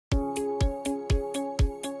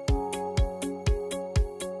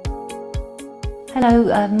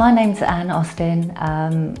Hello, my name's Anne Austin.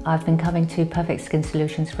 I've been coming to Perfect Skin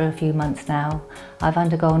Solutions for a few months now. I've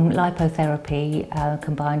undergone lipotherapy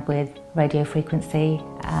combined with radiofrequency,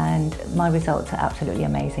 and my results are absolutely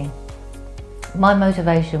amazing. My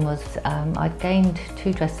motivation was I'd gained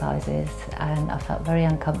 2 dress sizes and I felt very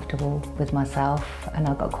uncomfortable with myself, and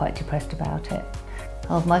I got quite depressed about it.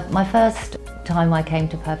 My first time I came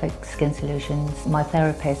to Perfect Skin Solutions, my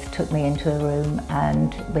therapist took me into a room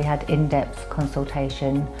and we had in-depth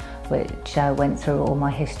consultation which went through all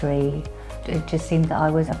my history. It just seemed that I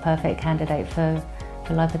was a perfect candidate for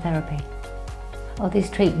lipotherapy. All these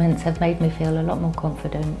treatments have made me feel a lot more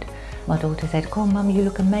confident. My daughter said, "Oh Mum, you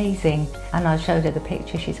look amazing." And I showed her the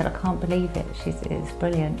picture. She said, "I can't believe it." It's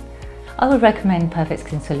brilliant. I would recommend Perfect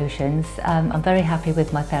Skin Solutions. I'm very happy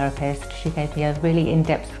with my therapist. She gave me a really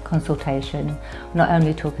in-depth consultation, not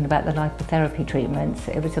only talking about the lipotherapy treatments,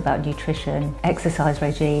 it was about nutrition, exercise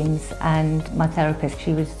regimes, and my therapist,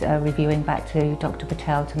 she was reviewing back to Dr.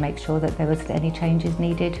 Patel to make sure that there was any changes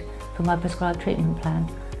needed for my prescribed treatment plan.